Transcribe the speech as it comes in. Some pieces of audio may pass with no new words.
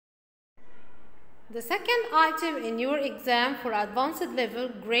The second item in your exam for advanced level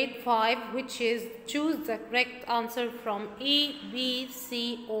grade 5, which is choose the correct answer from A, B,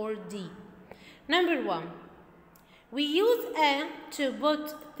 C or D. Number 1. We use a to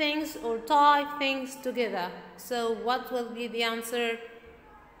put things or tie things together. So what will be the answer?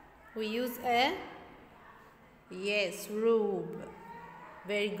 We use a? Yes, rope.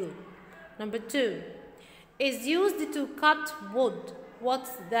 Very good. Number 2. Is used to cut wood.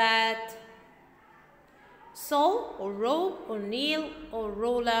 What's that? Saw or rope or nail or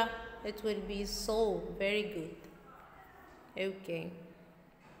roller? It will be saw. Very good. Okay.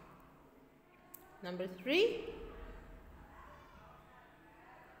 Number 3.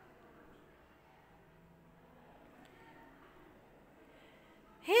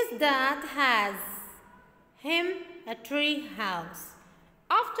 His dad has him a tree house.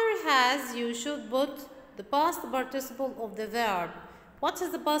 After has, you should put the past participle of the verb. What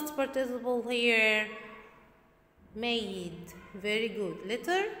is the past participle here? Made. Very good.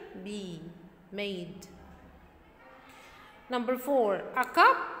 Letter B. Made. Number 4. A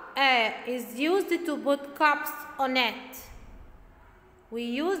cup is used to put cups on it. We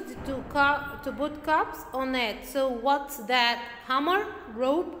used to put cups on it. So what's that? Hammer,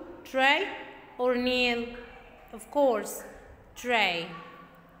 rope, tray or nail? Of course, tray.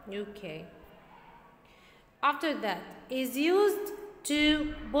 Okay. After that, is used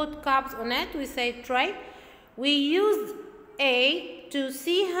to put cups on it. We say tray. We use a to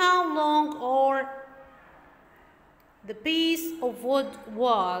see how long or the piece of wood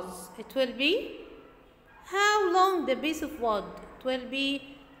was. It will be how long the piece of wood. It will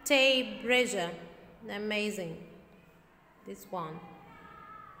be tape measure. Amazing. This one.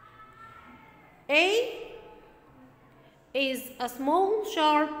 A is a small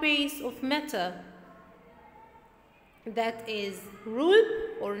sharp piece of metal. That is rule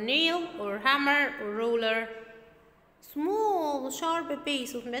or nail or hammer or roller. Small sharp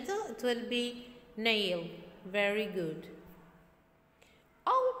piece of metal, it will be nail. Very good.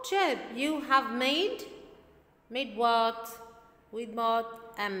 Oh Chip, you have made what? We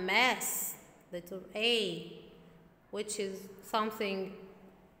bought a mess. Letter A, which is something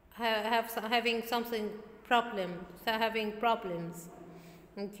having problems.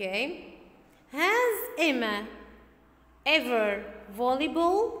 Okay. Has Emma ever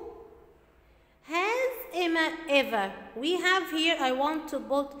volleyball? Has Emma ever? We have here, I want to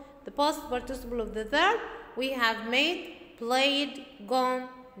put the past participle of the verb. We have made, played, gone,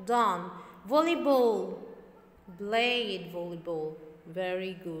 done. Volleyball. Played volleyball.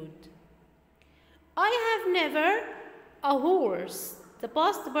 Very good. I have never a horse. The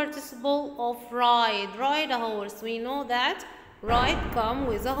past participle of ride. Ride a horse. We know that ride come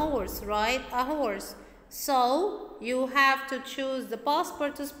with a horse. Ride a horse. So you have to choose the past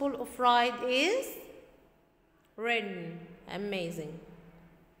participle of ride is ridden. Amazing.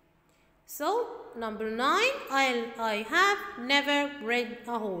 So number 9, I have never ridden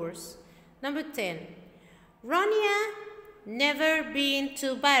a horse. Number 10. Rania never been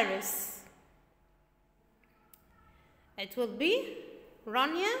to Paris. It will be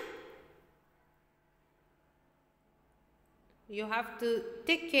Rania. You have to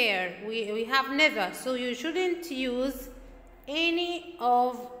take care. We have never, so you shouldn't use any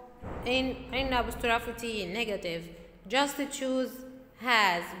of in apostrophe negative. Just choose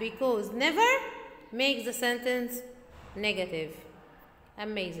has, because never makes the sentence negative.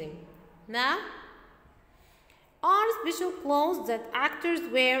 Amazing. Now, are special clothes that actors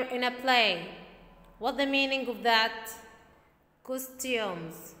wear in a play. What the meaning of that?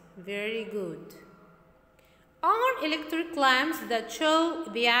 Costumes. Very good. Are electric lamps that show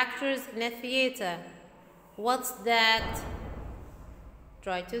the actors in a theater. What's that?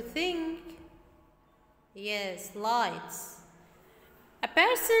 Try to think. Yes, lights. A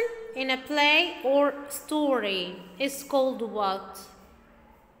person in a play or story is called what?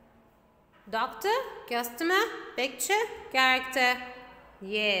 Doctor, customer, picture, character.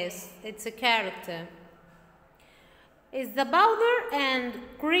 Yes, it's a character. Is the powder and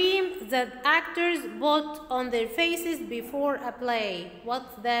cream that actors put on their faces before a play.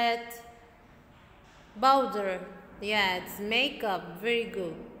 What's that? Powder. Yeah, it's makeup. Very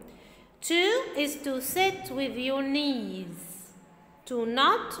good. 2 is to sit with your knees. To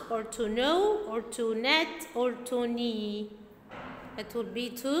not or to know or to net or to knee. It will be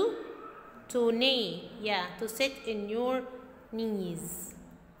to knee. Yeah, to sit in your knees.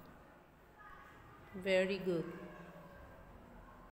 Very good.